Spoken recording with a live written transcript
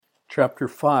Chapter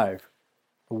 5,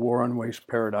 The War on Waste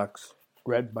Paradox,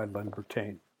 read by Len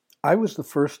Bertain. I was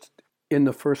in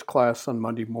the first class on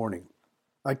Monday morning.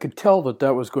 I could tell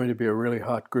that was going to be a really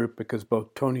hot group because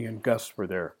both Tony and Gus were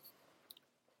there.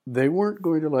 They weren't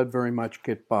going to let very much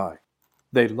get by.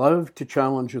 They loved to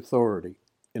challenge authority.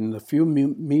 In the few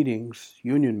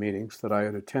union meetings that I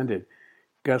had attended,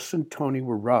 Gus and Tony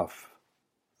were rough.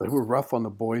 They were rough on the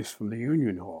boys from the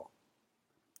union hall.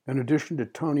 In addition to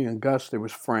Tony and Gus, there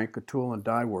was Frank, a tool and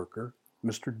die worker,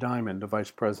 Mr. Diamond, the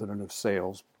vice president of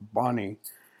sales, Bonnie,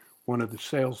 one of the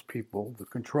salespeople, the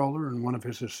controller, and one of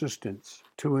his assistants,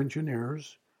 two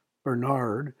engineers,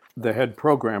 Bernard, the head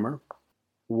programmer,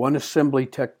 one assembly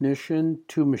technician,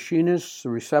 two machinists, a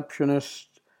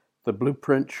receptionist, the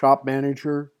blueprint shop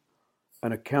manager,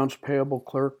 an accounts payable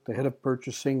clerk, the head of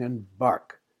purchasing, and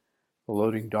Buck, the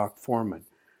loading dock foreman,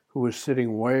 who was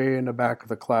sitting way in the back of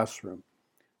the classroom.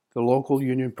 The local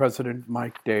union president,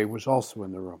 Mike Day, was also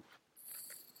in the room.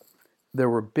 There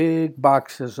were big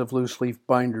boxes of loose-leaf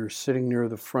binders sitting near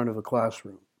the front of the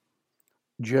classroom.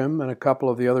 Jim and a couple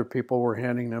of the other people were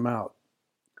handing them out.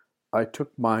 I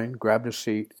took mine, grabbed a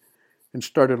seat, and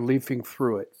started leafing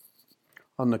through it.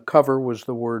 On the cover was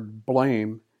the word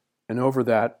blame, and over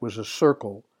that was a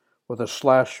circle with a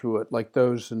slash through it like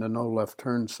those in the no left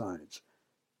turn signs.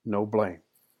 No blame.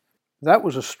 That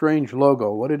was a strange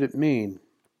logo. What did it mean?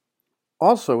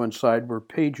 Also inside were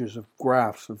pages of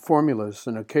graphs and formulas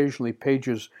and occasionally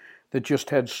pages that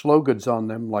just had slogans on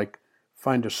them like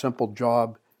find a simple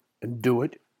job and do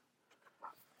it.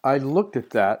 I looked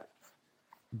at that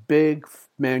big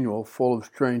manual full of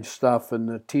strange stuff and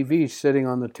the TV sitting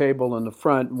on the table in the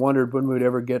front and wondered when we'd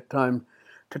ever get time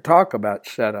to talk about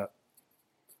setup.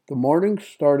 The morning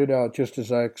started out just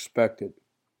as I expected.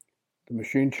 The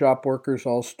machine shop workers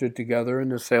all stood together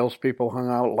and the salespeople hung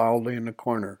out loudly in the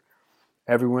corner.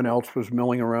 Everyone else was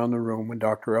milling around the room when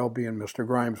Dr. Elby and Mr.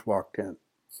 Grimes walked in. It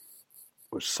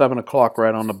was 7 o'clock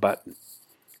right on the button.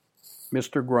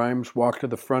 Mr. Grimes walked to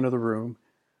the front of the room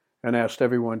and asked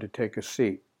everyone to take a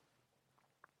seat.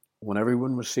 When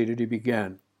everyone was seated, he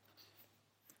began.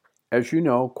 As you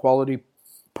know, Quality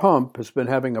Pump has been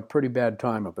having a pretty bad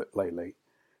time of it lately.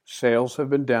 Sales have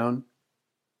been down.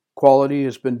 Quality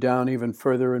has been down even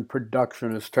further, and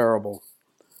production is terrible.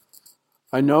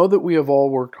 I know that we have all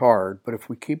worked hard, but if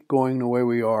we keep going the way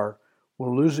we are,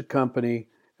 we'll lose the company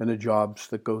and the jobs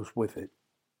that goes with it.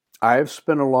 I have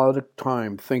spent a lot of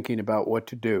time thinking about what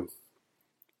to do.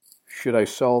 Should I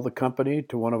sell the company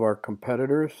to one of our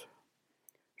competitors?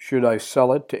 Should I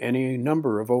sell it to any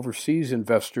number of overseas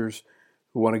investors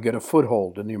who want to get a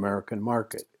foothold in the American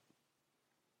market?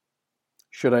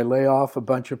 Should I lay off a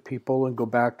bunch of people and go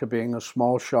back to being a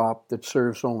small shop that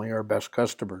serves only our best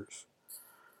customers?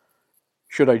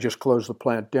 Should I just close the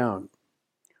plant down?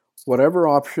 Whatever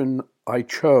option I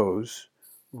chose,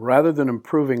 rather than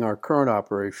improving our current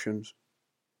operations,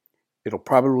 it'll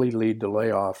probably lead to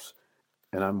layoffs,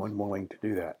 and I'm unwilling to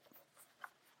do that.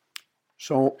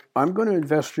 So I'm going to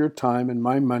invest your time and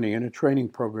my money in a training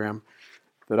program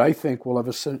that I think will have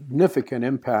a significant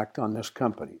impact on this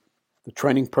company. The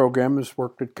training program has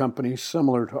worked at companies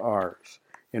similar to ours.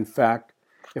 In fact,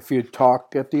 if you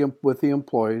talk with the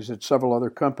employees at several other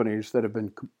companies that have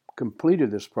been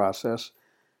completed this process,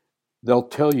 they'll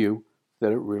tell you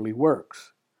that it really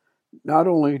works. Not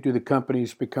only do the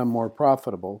companies become more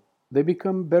profitable, they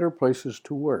become better places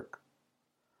to work.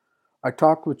 I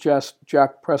talked with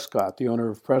Jack Prescott, the owner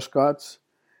of Prescott's,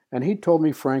 and he told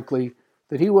me frankly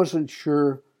that he wasn't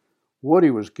sure what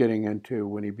he was getting into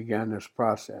when he began this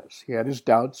process. He had his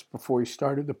doubts before he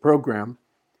started the program.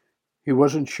 He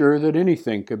wasn't sure that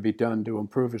anything could be done to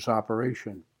improve his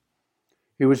operation.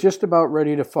 He was just about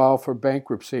ready to file for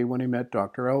bankruptcy when he met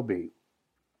Dr. Elby.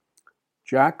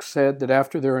 Jack said that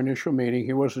after their initial meeting,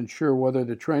 he wasn't sure whether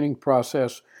the training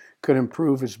process could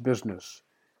improve his business.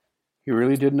 He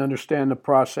really didn't understand the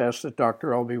process that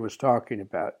Dr. Elby was talking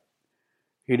about.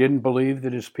 He didn't believe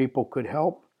that his people could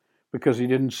help because he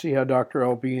didn't see how Dr.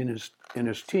 Elby and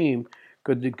his team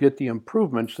could get the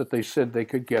improvements that they said they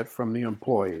could get from the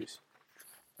employees.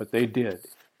 But they did.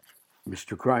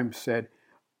 Mr. Grimes said,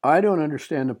 I don't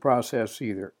understand the process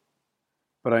either,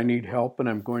 but I need help and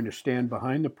I'm going to stand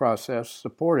behind the process,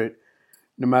 support it,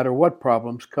 no matter what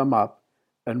problems come up,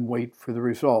 and wait for the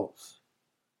results.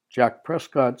 Jack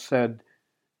Prescott said,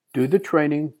 do the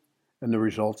training and the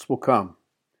results will come.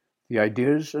 The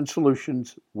ideas and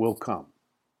solutions will come.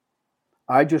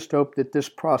 I just hope that this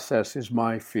process is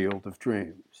my field of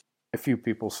dreams. A few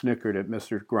people snickered at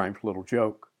Mr. Grimes' little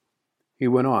joke. He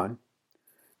went on,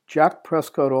 Jack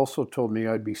Prescott also told me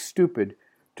I'd be stupid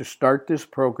to start this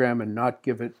program and not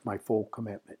give it my full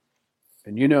commitment.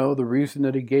 And you know the reason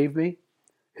that he gave me?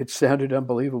 It sounded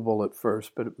unbelievable at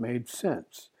first, but it made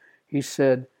sense. He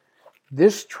said,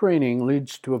 "This training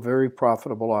leads to a very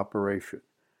profitable operation.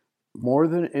 More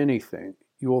than anything,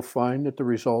 you will find that the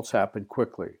results happen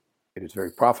quickly. It is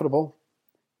very profitable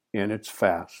and it's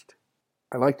fast."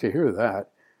 I like to hear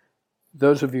that.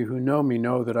 Those of you who know me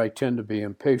know that I tend to be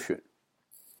impatient.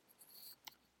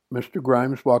 Mr.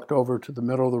 Grimes walked over to the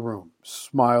middle of the room,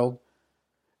 smiled,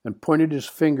 and pointed his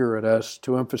finger at us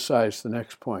to emphasize the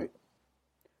next point.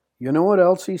 "You know what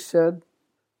else?" he said.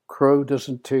 "Crow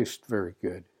doesn't taste very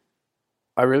good."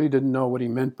 I really didn't know what he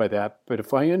meant by that, but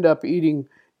if I end up eating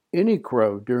any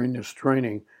crow during this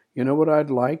training, you know what I'd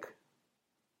like?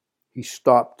 He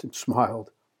stopped and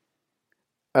smiled.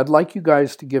 "I'd like you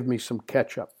guys to give me some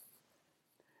ketchup."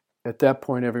 At that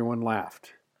point, everyone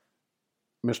laughed.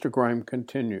 Mr. Grime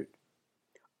continued,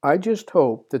 "I just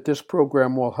hope that this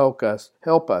program will help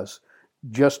us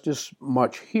just as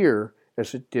much here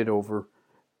as it did over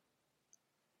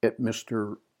at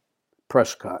Mr.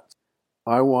 Prescott's.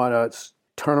 I want a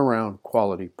turnaround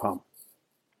quality pump."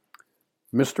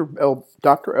 Dr.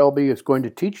 Elby is going to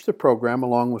teach the program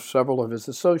along with several of his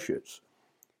associates.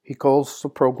 He calls the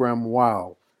program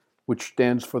WOW, which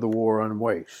stands for the War on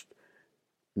Waste.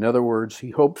 In other words,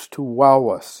 he hopes to wow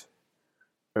us.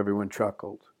 Everyone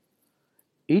chuckled.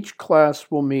 Each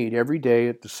class will meet every day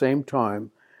at the same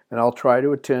time, and I'll try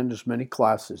to attend as many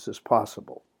classes as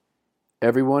possible.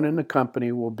 Everyone in the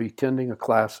company will be attending a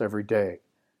class every day.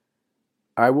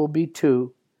 I will be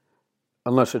too,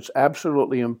 unless it's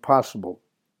absolutely impossible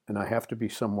and I have to be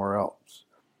somewhere else.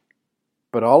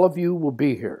 But all of you will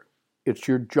be here. It's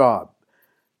your job,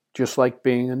 just like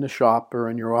being in the shop or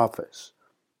in your office.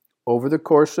 Over the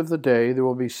course of the day, there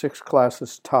will be 6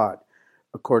 classes taught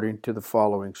according to the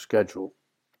following schedule.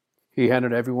 He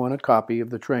handed everyone a copy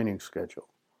of the training schedule.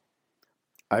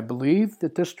 I believe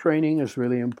that this training is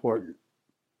really important.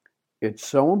 It's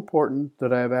so important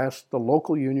that I have asked the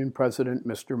local union president,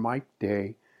 Mr. Mike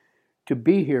Day, to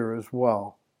be here as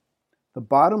well. The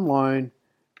bottom line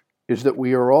is that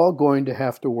we are all going to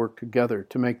have to work together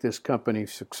to make this company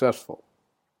successful.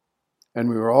 And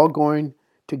we are all going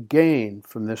to gain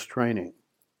from this training.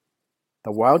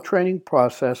 The WOW training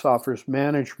process offers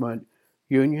management,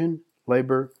 union,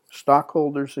 labor,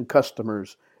 stockholders, and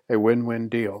customers a win-win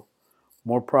deal.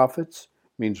 More profits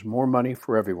means more money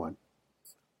for everyone.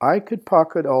 I could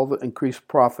pocket all the increased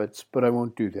profits, but I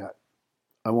won't do that.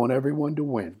 I want everyone to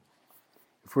win.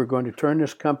 If we're going to turn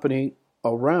this company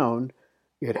around,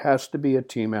 it has to be a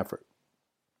team effort.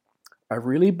 I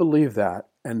really believe that,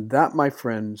 and that, my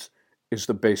friends, is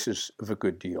the basis of a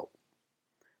good deal.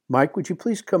 Mike, would you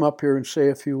please come up here and say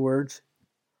a few words?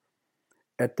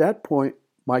 At that point,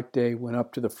 Mike Day went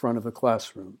up to the front of the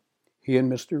classroom. He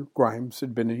and Mr. Grimes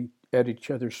had been at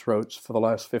each other's throats for the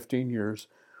last 15 years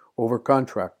over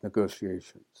contract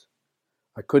negotiations.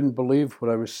 I couldn't believe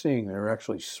what I was seeing. They were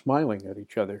actually smiling at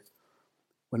each other.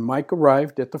 When Mike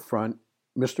arrived at the front,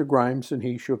 Mr. Grimes and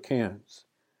he shook hands.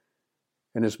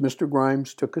 And as Mr.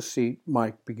 Grimes took a seat,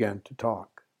 Mike began to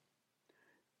talk.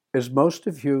 As most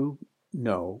of you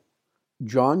know,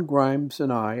 John Grimes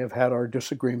and I have had our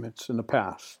disagreements in the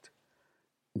past.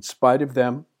 In spite of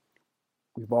them,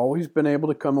 we've always been able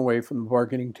to come away from the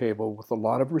bargaining table with a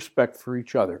lot of respect for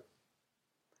each other.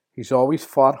 He's always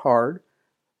fought hard,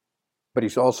 but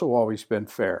he's also always been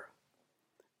fair.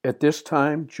 At this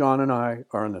time, John and I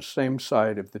are on the same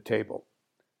side of the table.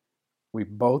 We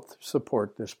both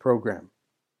support this program,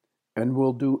 and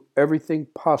will do everything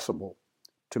possible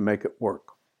to make it work.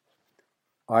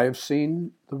 I have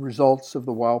seen the results of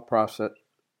the WOW process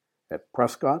at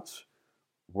Prescott's,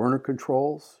 Werner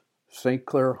Controls, St.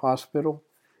 Clair Hospital,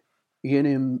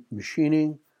 E&M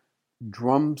Machining,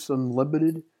 Drums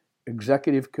Unlimited,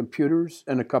 Executive Computers,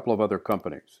 and a couple of other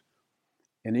companies.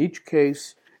 In each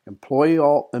case, employee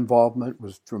involvement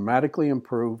was dramatically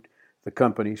improved the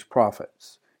company's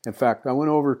profits. In fact, I went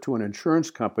over to an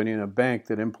insurance company and a bank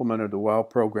that implemented the WOW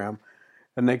program,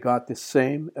 and they got the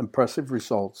same impressive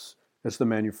results as the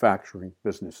manufacturing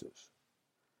businesses.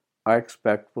 I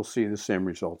expect we'll see the same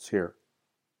results here.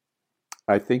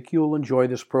 I think you'll enjoy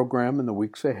this program in the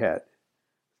weeks ahead.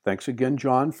 Thanks again,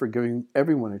 John, for giving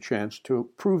everyone a chance to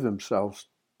prove themselves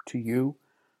to you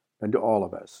and to all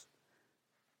of us.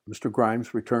 Mr.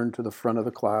 Grimes returned to the front of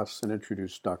the class and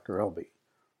introduced Dr. Elby.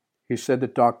 He said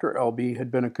that Dr. Elby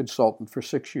had been a consultant for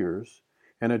 6 years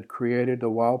and had created a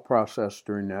WOW process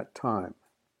during that time.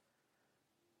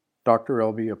 Dr.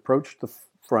 Elby approached the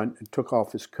front and took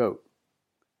off his coat.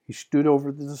 He stood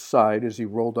over to the side as he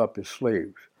rolled up his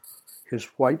sleeves. His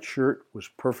white shirt was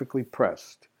perfectly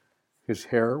pressed. His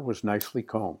hair was nicely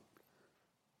combed.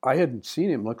 I hadn't seen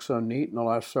him look so neat in the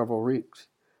last several weeks.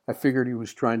 I figured he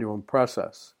was trying to impress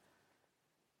us.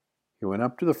 He went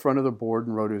up to the front of the board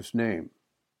and wrote his name.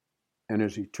 And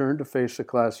as he turned to face the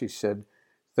class, he said,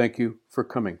 "Thank you for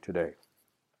coming today.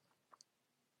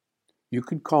 You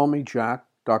can call me Jack,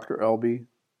 Dr. Elby,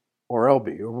 or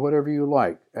Elby, or whatever you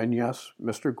like. And yes,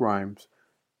 Mr. Grimes,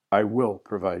 I will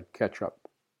provide ketchup."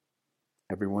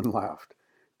 Everyone laughed.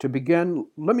 To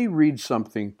begin, let me read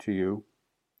something to you.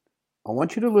 I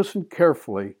want you to listen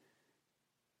carefully,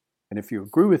 and if you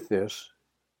agree with this,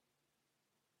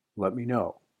 let me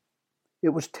know. It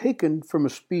was taken from a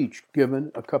speech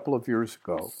given a couple of years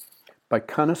ago by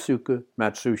Konosuke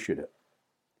Matsushita,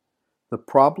 the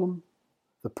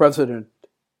president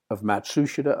of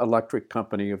Matsushita Electric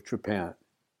Company of Japan.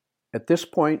 At this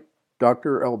point,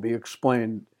 Dr. Elby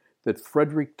explained that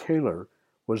Frederick Taylor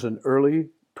was an early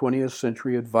 20th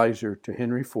century advisor to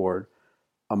Henry Ford,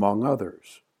 among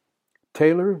others.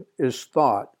 Taylor is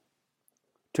thought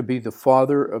to be the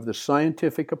father of the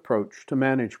scientific approach to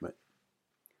management.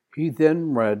 He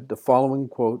then read the following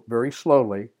quote very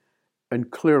slowly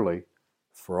and clearly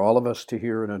for all of us to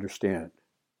hear and understand.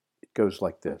 It goes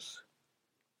like this: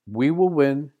 "We will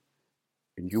win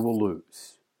and you will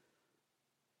lose.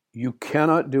 You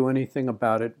cannot do anything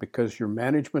about it because your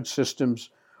management systems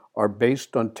are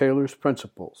based on Taylor's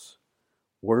principles.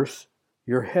 Worse,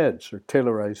 your heads are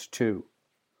Taylorized too.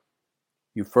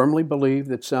 You firmly believe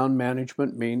that sound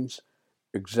management means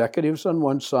executives on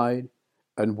one side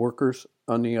and workers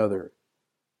on the other.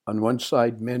 On one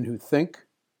side, men who think,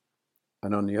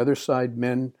 and on the other side,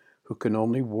 men who can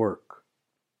only work.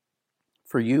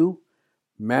 For you,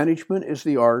 management is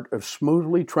the art of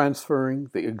smoothly transferring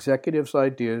the executive's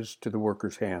ideas to the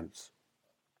worker's hands.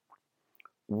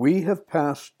 We have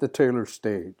passed the Taylor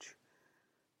stage.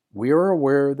 We are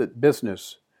aware that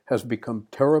business has become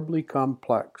terribly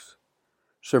complex.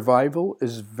 Survival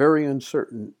is very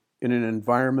uncertain in an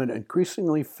environment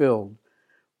increasingly filled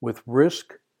with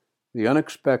risk, the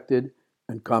unexpected,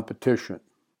 and competition.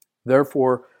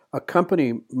 Therefore, a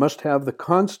company must have the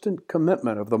constant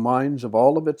commitment of the minds of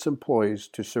all of its employees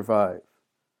to survive.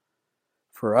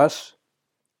 For us,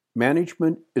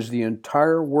 management is the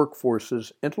entire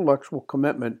workforce's intellectual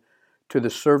commitment to the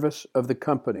service of the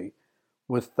company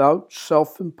without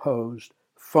self-imposed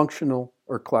functional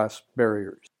or class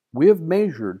barriers. We have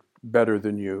measured better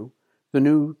than you the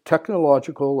new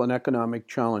technological and economic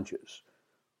challenges.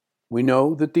 We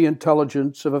know that the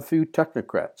intelligence of a few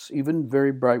technocrats, even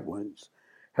very bright ones,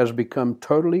 has become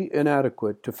totally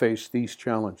inadequate to face these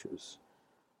challenges.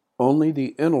 Only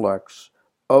the intellects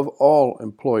of all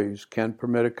employees can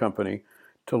permit a company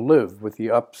to live with the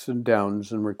ups and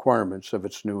downs and requirements of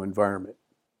its new environment.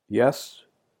 Yes,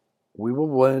 we will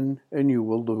win and you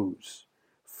will lose,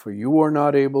 for you are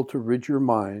not able to rid your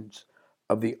minds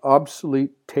of the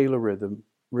obsolete Taylorisms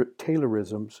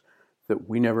that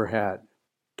we never had."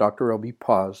 Dr. Elby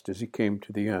paused as he came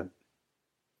to the end.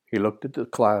 He looked at the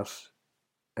class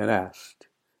and asked,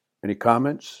 "Any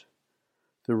comments?"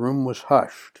 The room was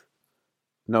hushed.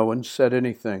 No one said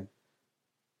anything.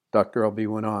 Dr. Elby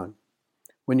went on.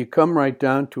 "When you come right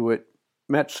down to it,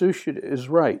 Matsushita is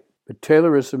right, but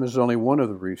Taylorism is only one of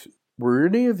the reasons. Were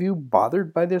any of you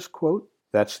bothered by this quote?"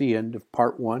 That's the end of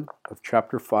part 1 of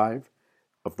chapter 5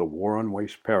 of the War on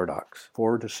Waste Paradox.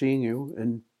 Forward to seeing you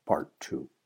in part 2.